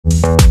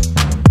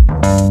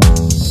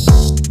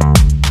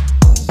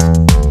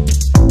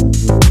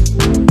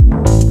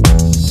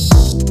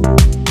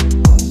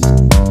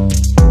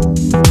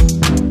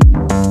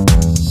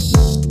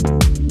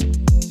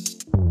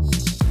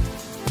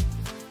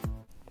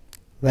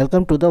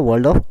Welcome to the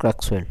world of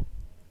Cruxweld.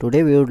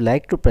 Today we would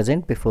like to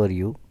present before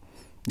you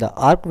the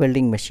arc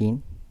welding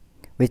machine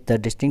with the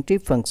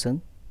distinctive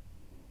function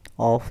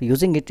of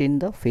using it in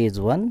the phase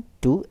 1,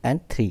 2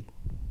 and 3.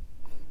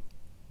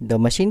 The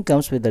machine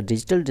comes with a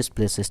digital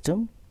display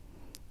system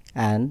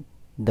and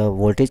the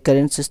voltage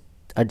current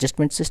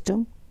adjustment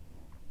system,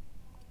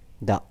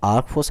 the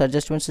arc force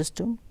adjustment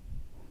system,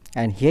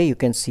 and here you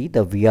can see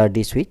the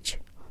VRD switch,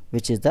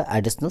 which is the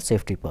additional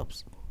safety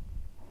purpose.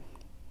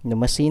 The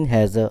machine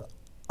has a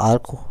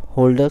arc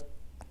holder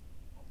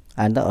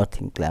and the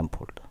earthing clamp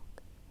holder.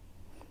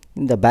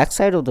 In the back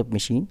side of the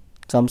machine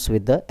comes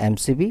with the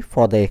MCB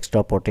for the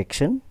extra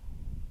protection,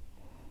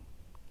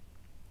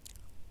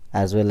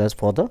 as well as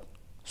for the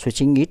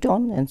switching it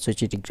on and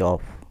switching it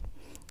off.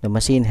 The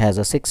machine has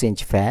a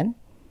 6-inch fan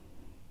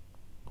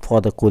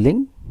for the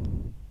cooling.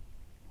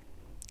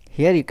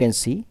 Here you can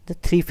see the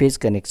 3-phase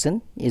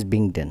connection is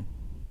being done.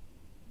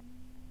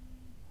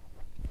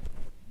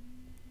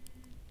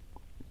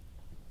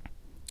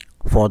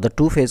 For the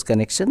 2-phase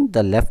connection,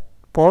 the left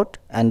port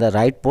and the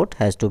right port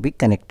has to be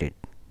connected.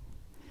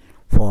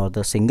 For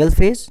the single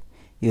phase,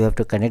 you have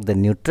to connect the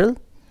neutral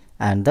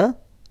and the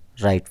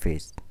right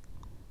phase.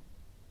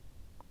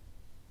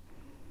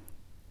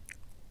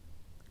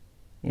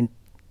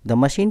 The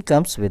machine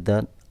comes with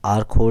the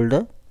arc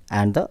holder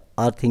and the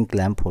earthing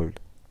clamp holder.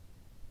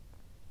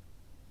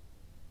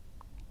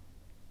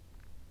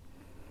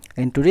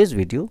 In today's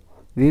video,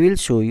 we will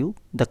show you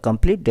the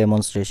complete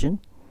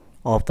demonstration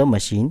of the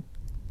machine.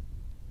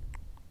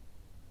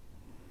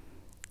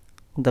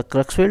 The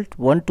Cruxweld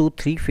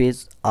 1-2-3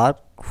 phase arc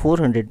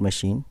 400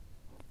 machine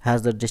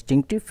has the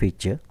distinctive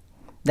feature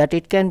that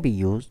it can be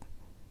used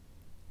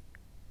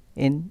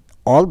in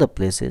all the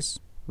places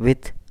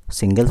with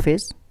single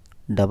phase,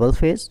 double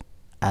phase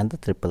and the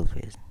triple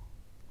phase.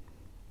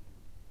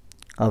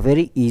 A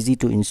very easy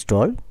to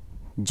install.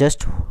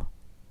 Just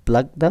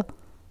plug the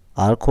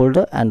arc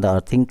holder and the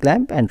earthing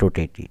clamp and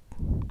rotate it.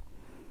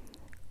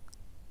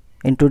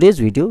 In today's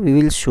video, we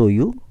will show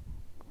you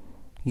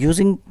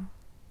using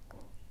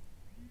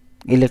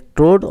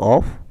electrode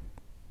of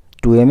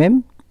 2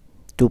 mm,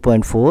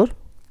 2.4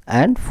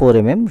 and 4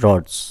 mm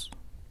rods.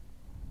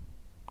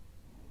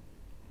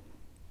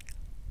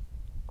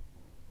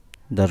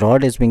 The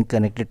rod is being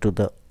connected to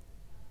the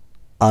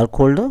arc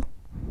holder,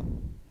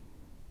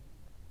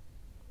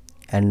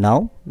 and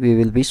now we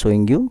will be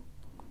showing you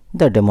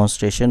the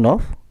demonstration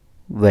of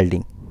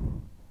welding.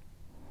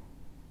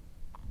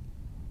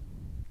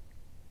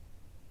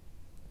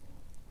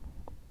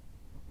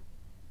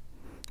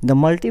 The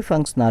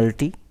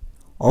multifunctionality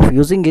of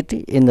using it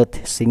in the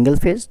single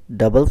phase,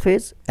 double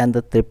phase and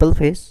the triple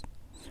phase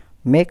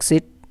makes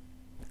this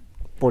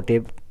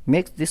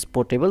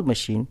portable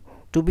machine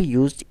to be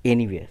used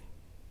anywhere.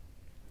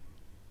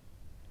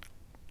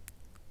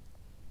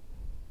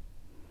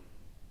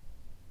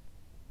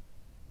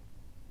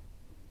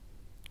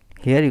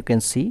 Here you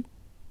can see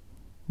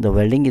the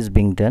welding is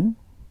being done,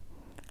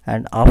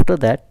 and after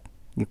that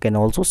you can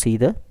also see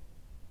the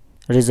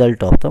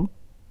result of the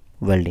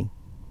welding.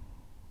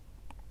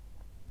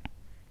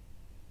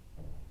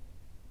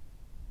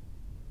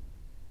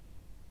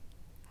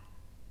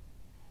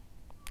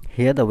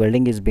 Here the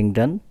welding is being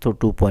done through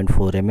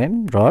 2.4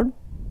 mm rod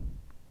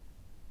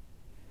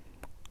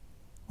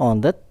on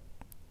the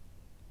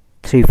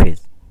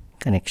 3-phase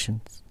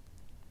connections.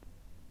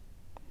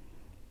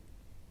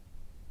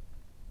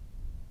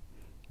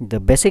 The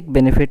basic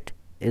benefit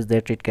is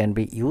that it can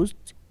be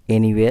used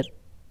anywhere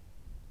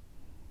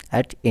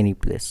at any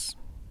place.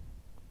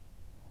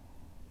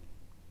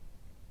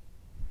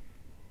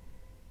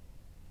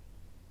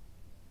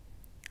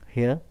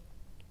 Here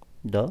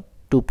the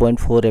 2.4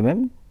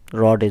 mm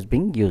rod is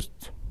being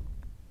used.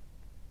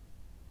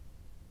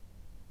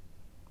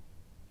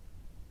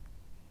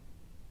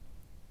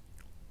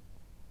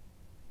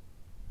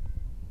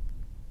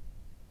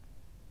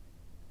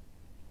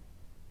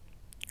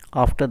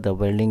 After the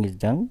welding is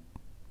done,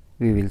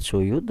 we will show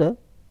you the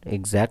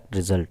exact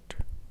result.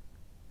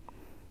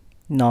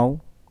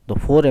 Now the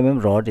 4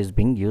 mm rod is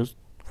being used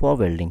for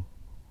welding.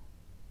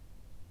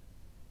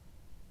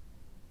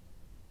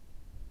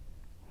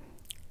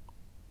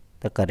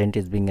 The current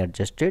is being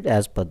adjusted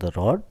as per the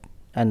rod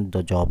and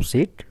the job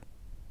sheet,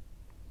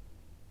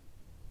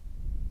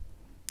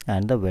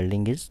 and the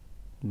welding is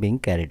being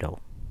carried out.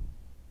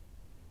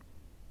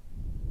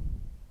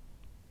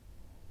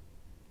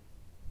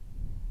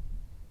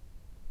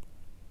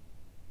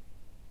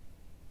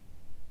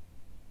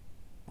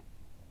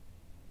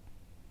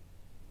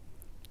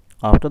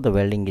 After the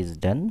welding is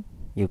done,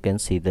 you can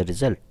see the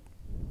result.